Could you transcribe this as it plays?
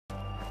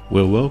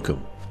Well,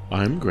 welcome.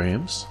 I'm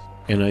Gramps,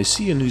 and I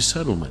see a new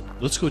settlement.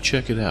 Let's go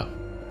check it out.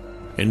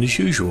 And as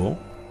usual,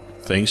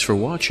 thanks for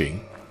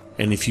watching,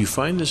 and if you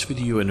find this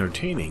video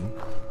entertaining,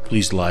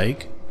 please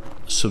like,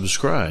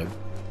 subscribe,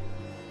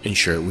 and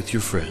share it with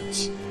your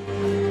friends.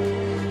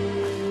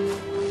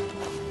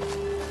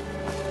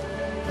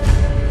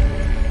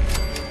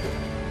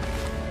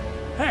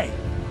 Hey,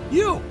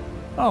 you!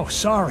 Oh,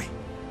 sorry.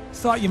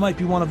 Thought you might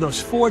be one of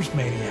those forged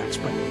maniacs,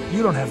 but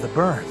you don't have the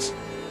burns.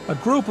 A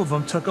group of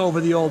them took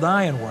over the old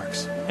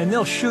ironworks, and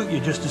they'll shoot you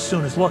just as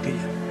soon as look at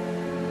you.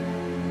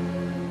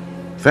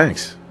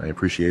 Thanks. I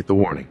appreciate the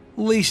warning.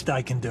 Least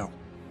I can do.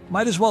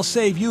 Might as well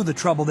save you the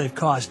trouble they've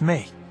caused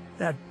me.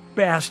 That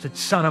bastard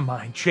son of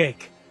mine,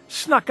 Jake,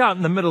 snuck out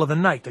in the middle of the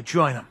night to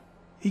join them.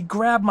 He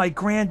grabbed my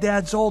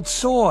granddad's old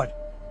sword.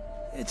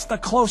 It's the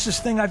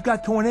closest thing I've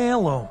got to an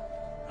heirloom.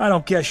 I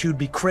don't guess you'd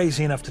be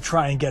crazy enough to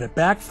try and get it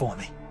back for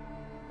me.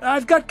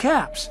 I've got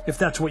caps, if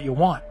that's what you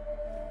want.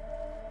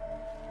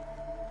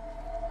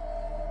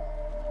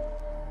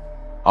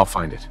 I'll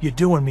find it. You're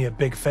doing me a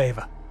big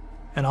favor,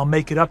 and I'll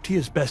make it up to you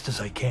as best as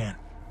I can.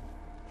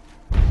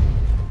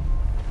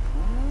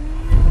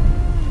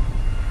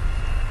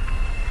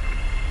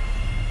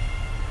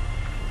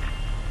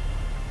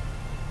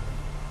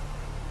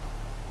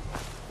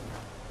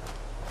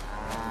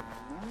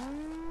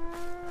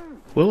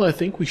 Well, I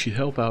think we should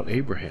help out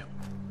Abraham.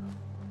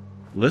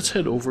 Let's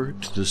head over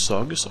to the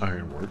Saugus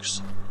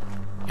Ironworks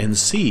and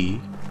see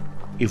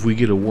if we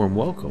get a warm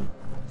welcome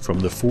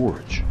from the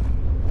forge.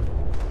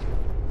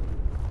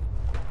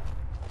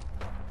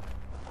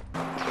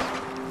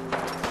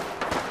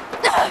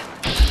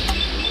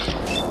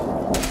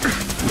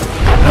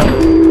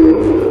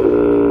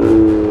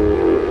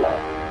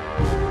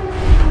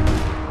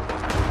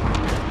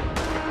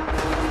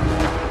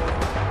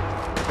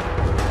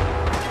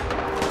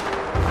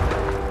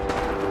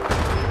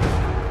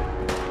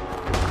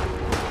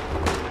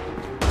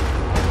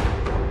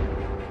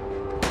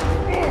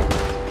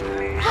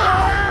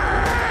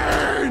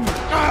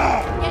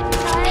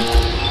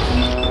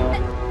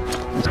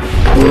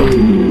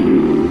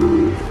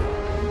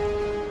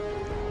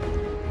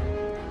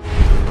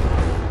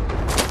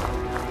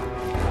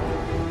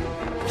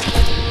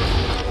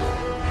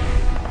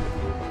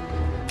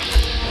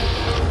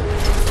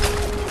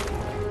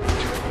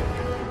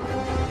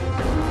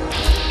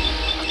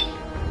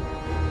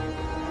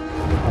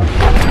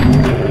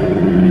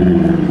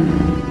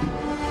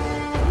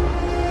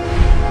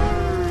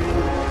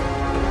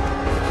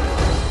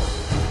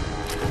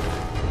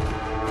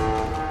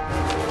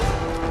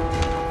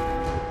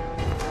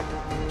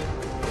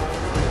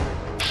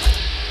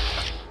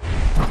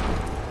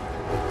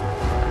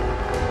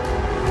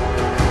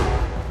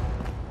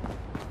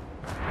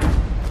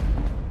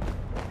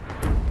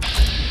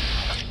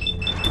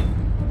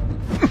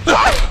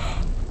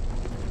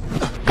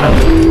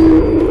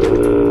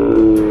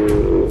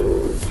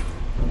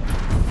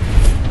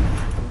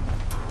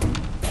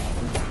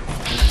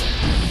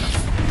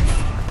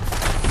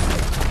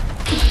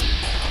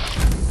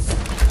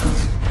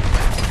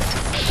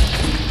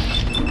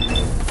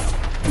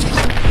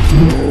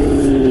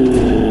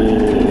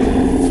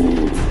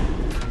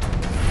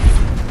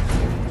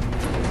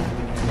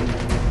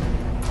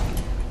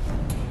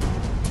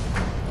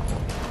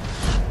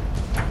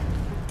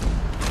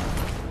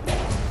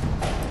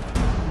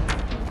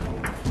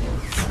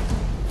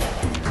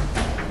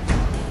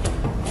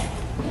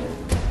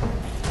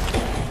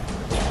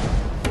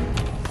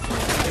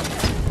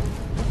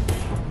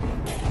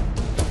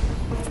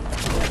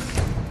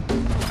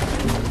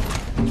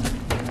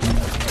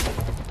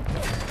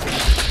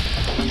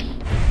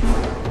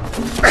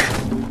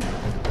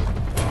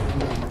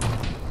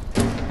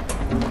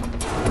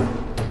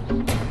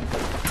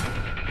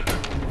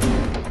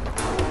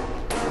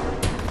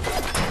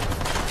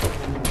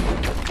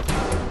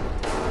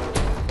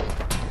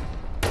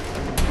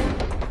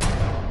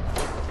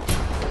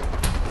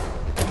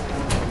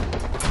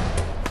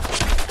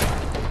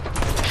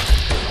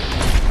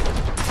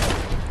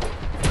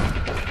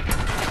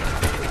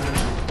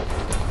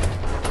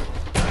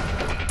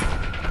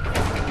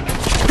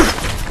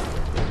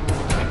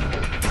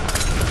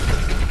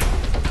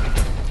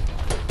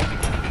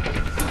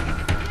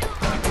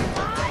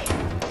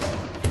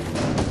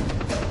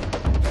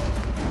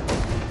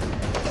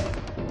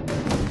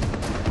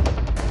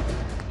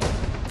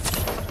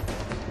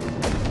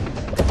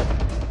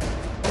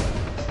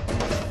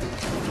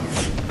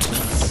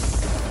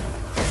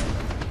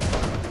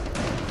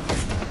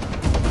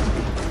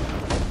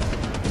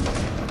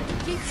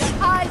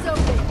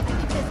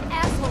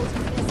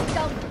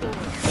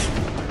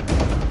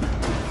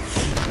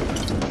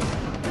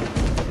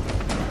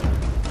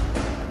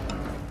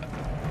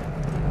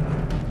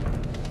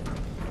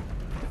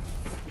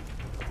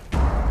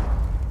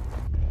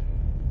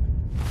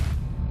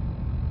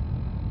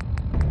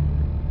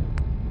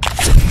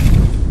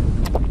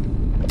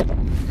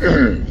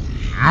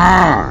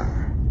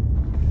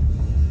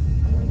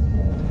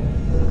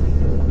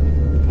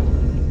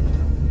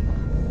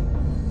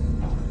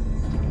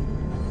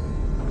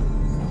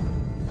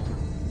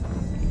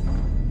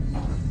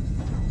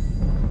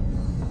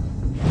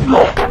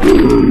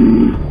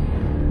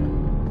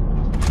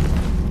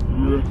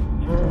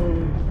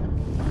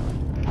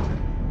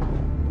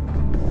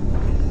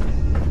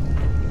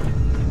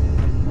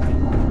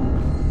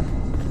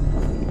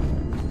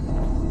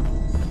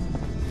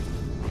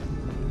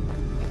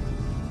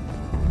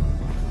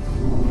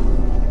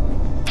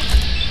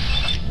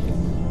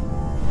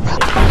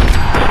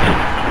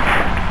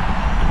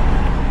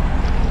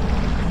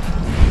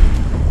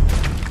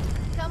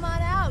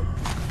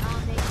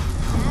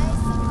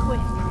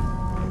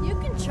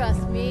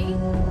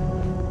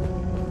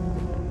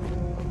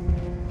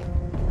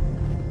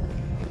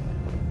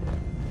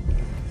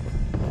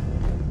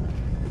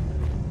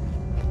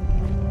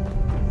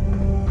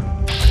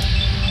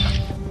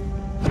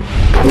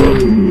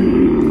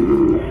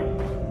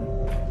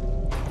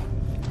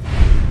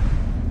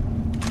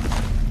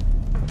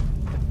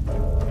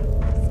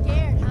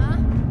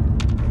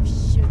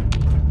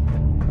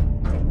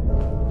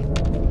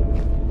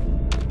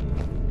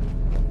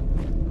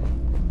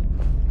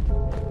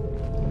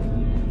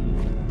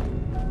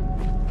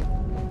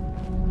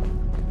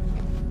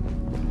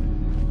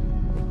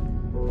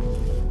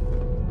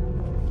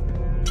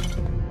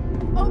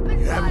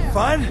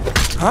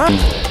 Huh?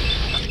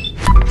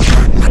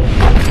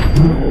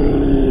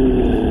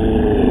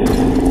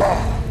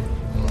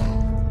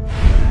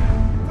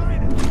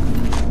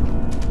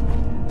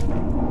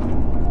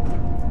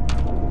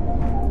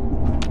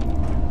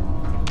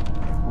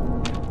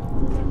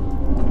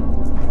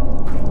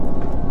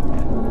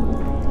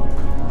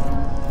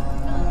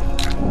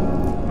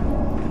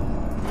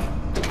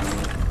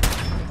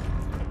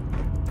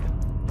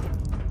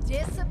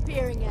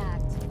 Disappearing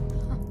act.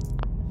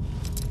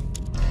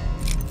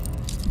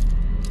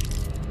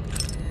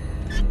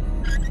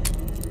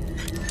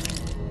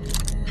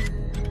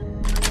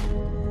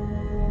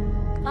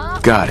 Huh?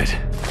 Got it.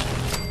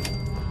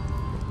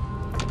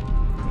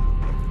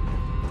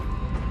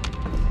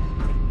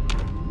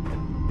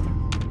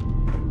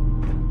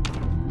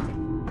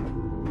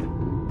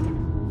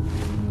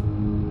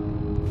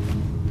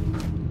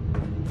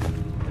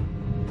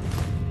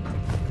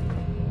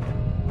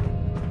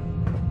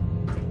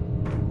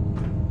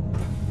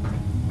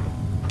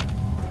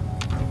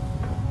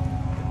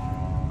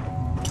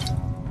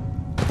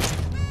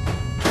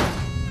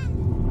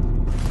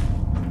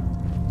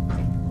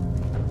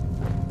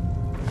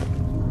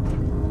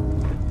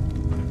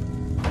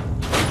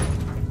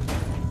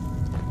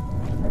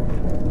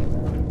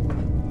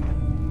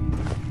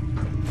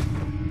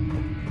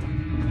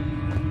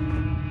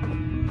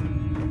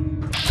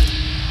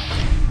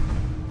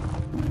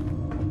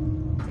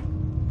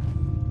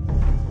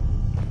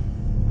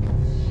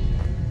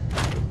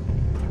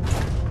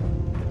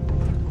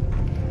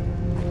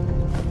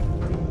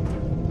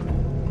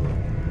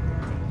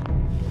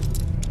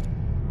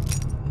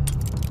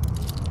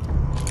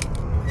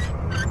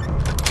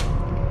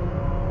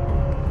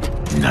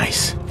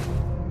 Nice.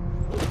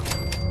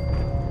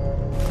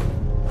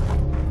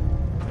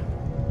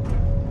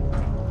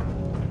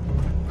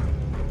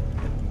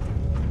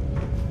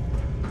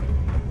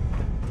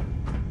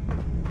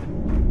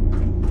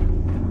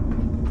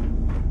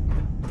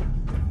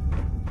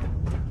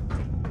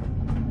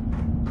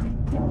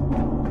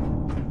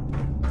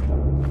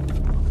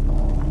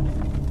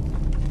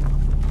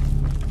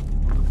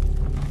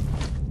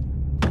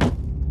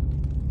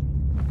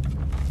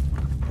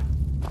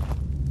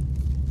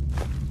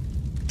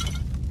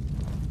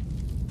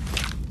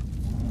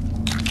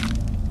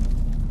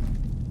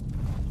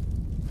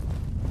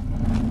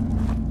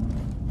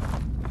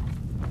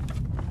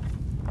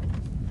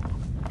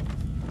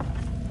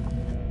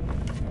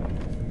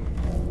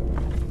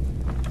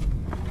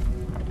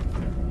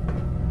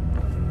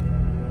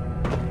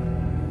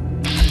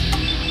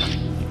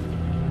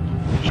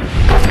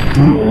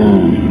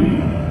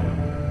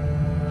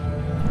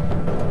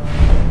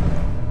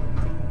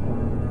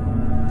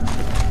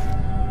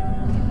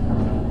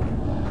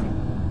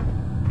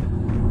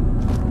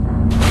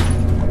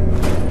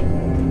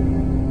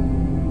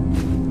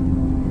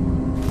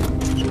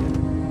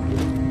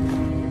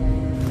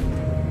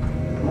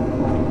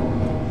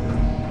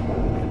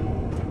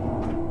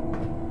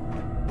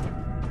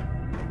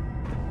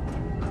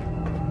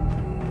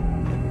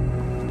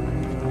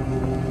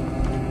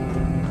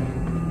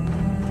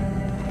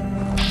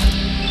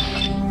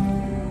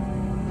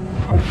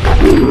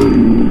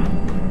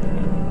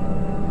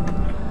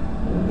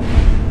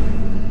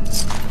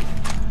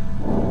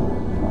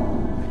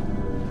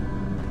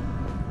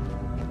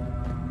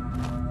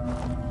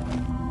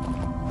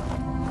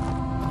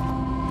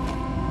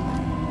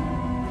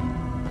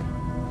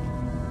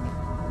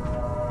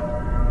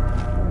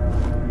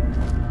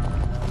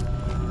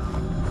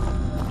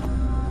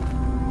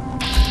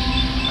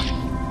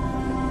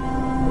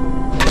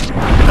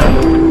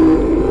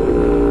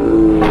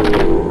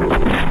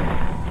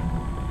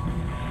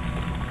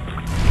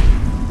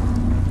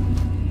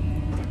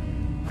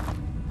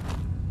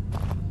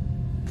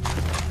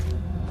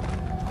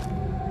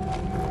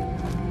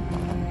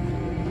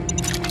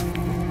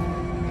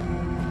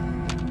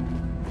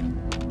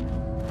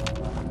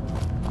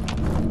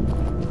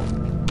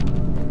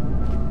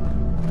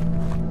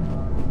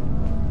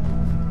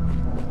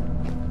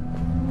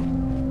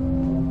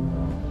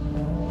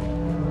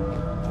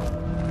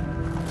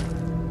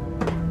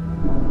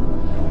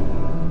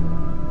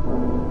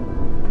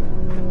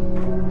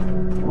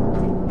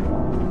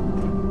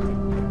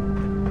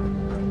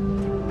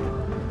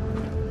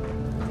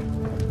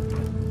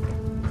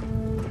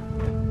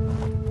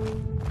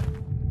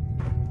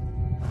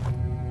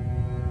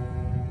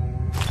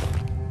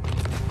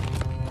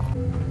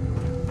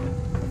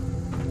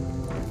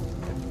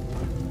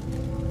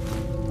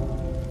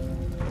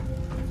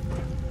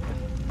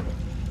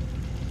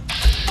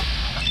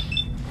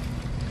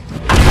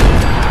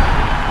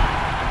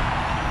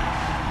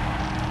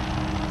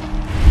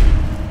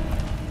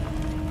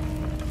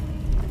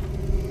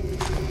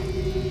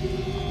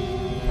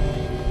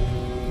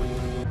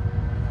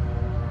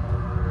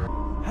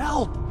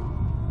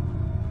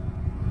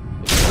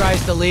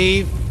 Tries to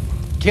leave,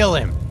 kill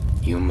him.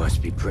 You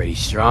must be pretty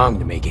strong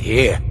to make it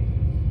here.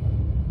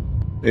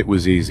 It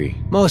was easy.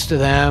 Most of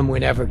them were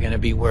never gonna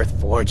be worth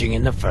forging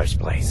in the first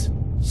place.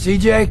 See,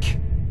 Jake?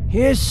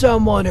 Here's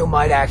someone who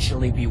might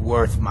actually be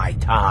worth my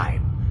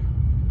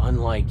time.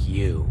 Unlike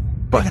you.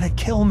 They're gonna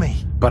kill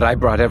me. But I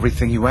brought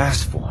everything you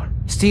asked for.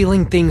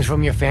 Stealing things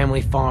from your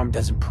family farm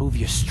doesn't prove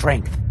your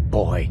strength,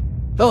 boy.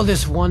 Though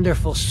this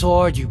wonderful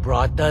sword you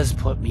brought does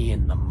put me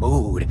in the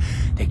mood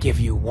to give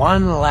you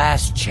one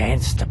last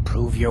chance to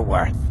prove your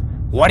worth.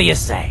 What do you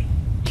say?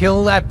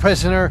 Kill that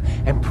prisoner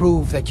and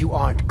prove that you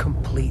aren't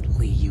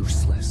completely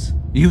useless.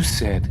 You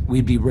said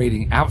we'd be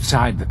raiding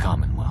outside the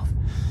Commonwealth.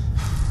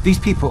 These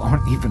people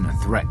aren't even a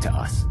threat to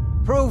us.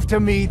 Prove to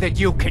me that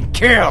you can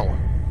kill!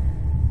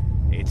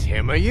 It's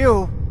him or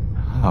you.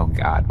 Oh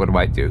God, what do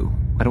I do?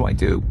 What do I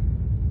do?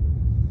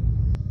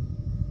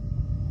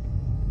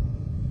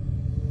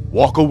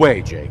 Walk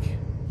away, Jake.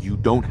 You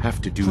don't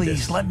have to do this.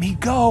 Please let me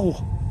go.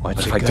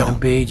 What's If I don't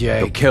be,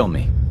 Jake? They'll kill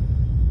me.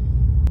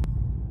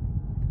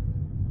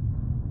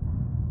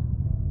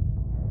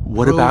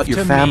 What Prove about your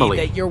to family?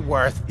 me that you're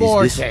worth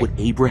more, Is this Jake. what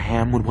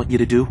Abraham would want you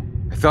to do?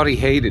 I thought he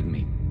hated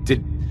me.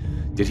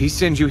 Did he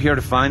send you here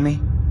to find me?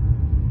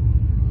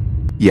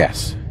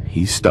 Yes,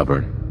 he's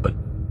stubborn, but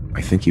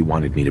I think he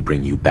wanted me to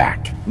bring you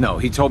back. No,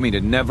 he told me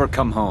to never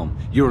come home.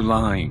 You're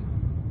lying.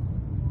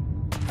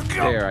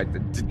 There,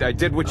 I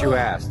did what you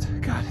asked.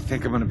 God, I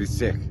think I'm gonna be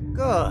sick.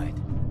 Good.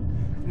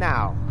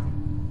 Now,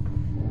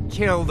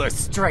 kill the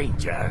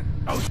stranger.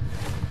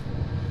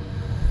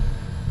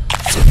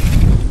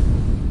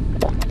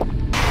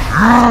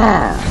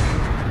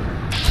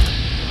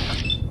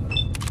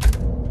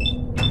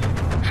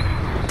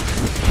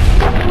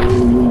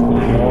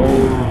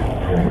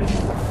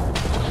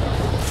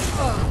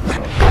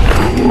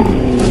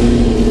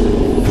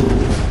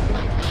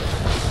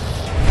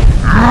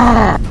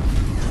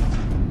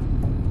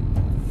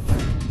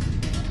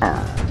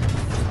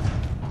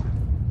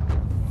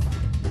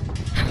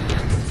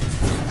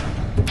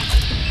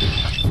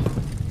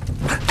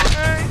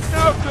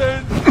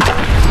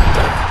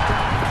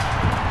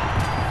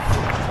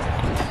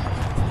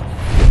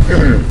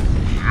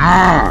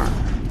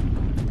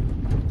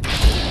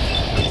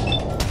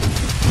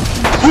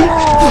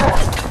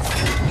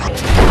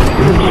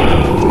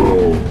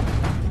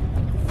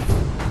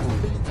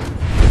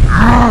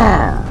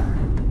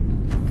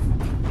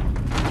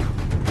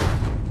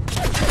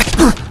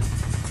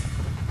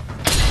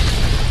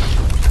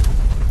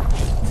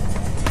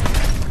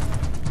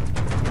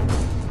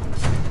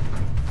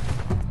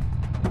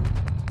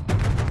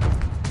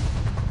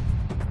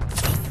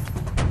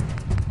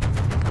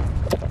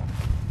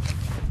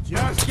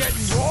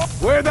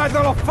 Where'd that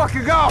little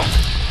fucker go?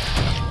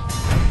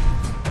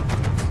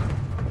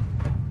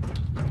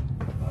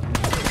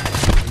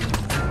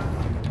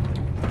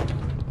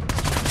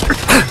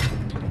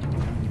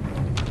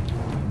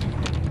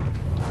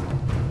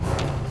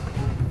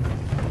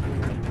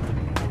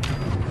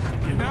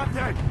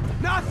 Nothing!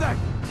 Nothing!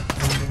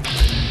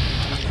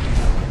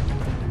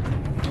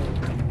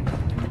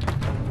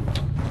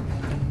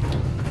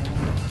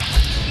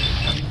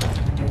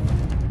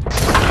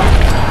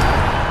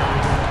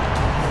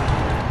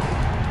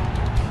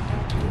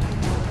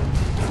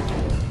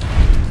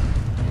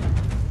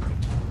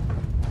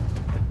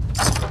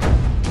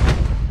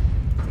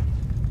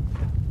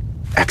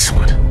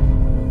 Excellent.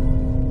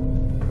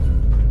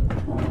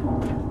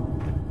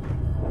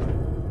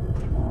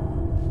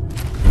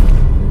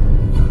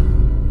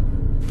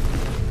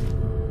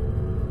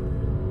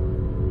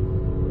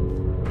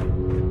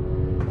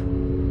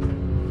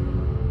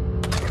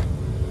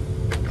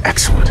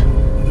 Excellent.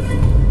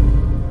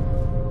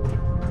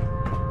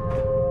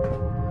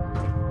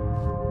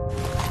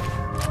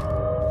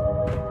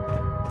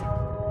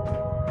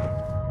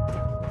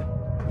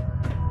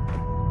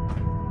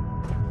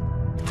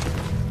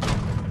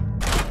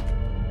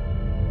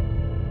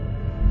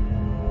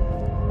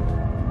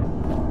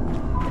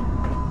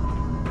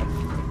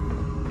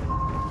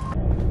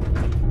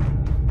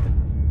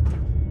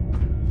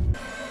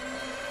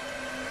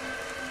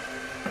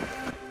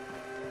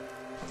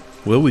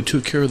 Well, we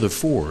took care of the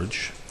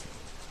forge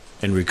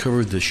and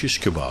recovered the shish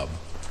kebab,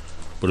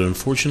 but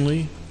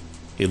unfortunately,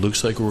 it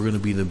looks like we're going to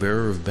be the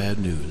bearer of bad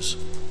news.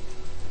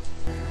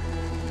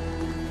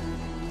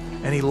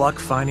 Any luck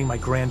finding my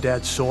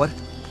granddad's sword?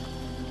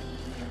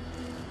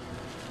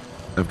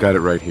 I've got it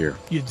right here.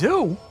 You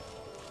do?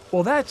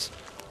 Well, that's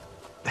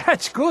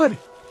good.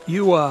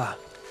 You,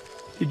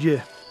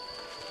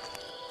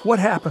 what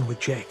happened with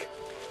Jake?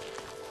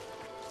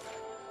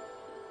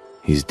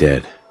 He's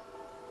dead.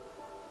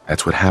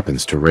 That's what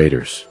happens to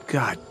raiders.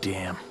 God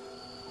damn.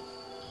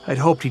 I'd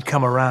hoped he'd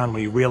come around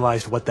when he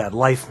realized what that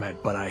life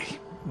meant, but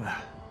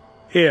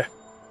Here.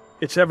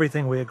 It's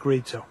everything we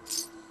agreed to.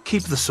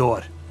 Keep the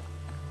sword.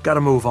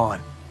 Gotta move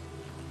on.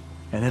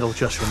 And it'll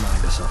just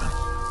remind us of him.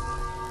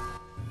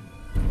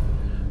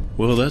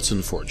 Well, that's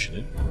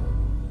unfortunate.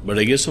 But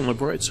I guess on the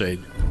bright side,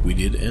 we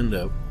did end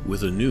up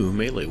with a new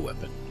melee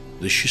weapon,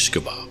 the shish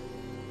kebab.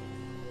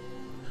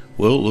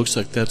 Well, it looks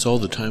like that's all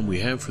the time we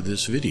have for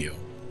this video.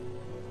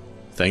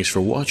 Thanks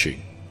for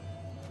watching,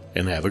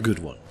 and have a good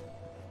one.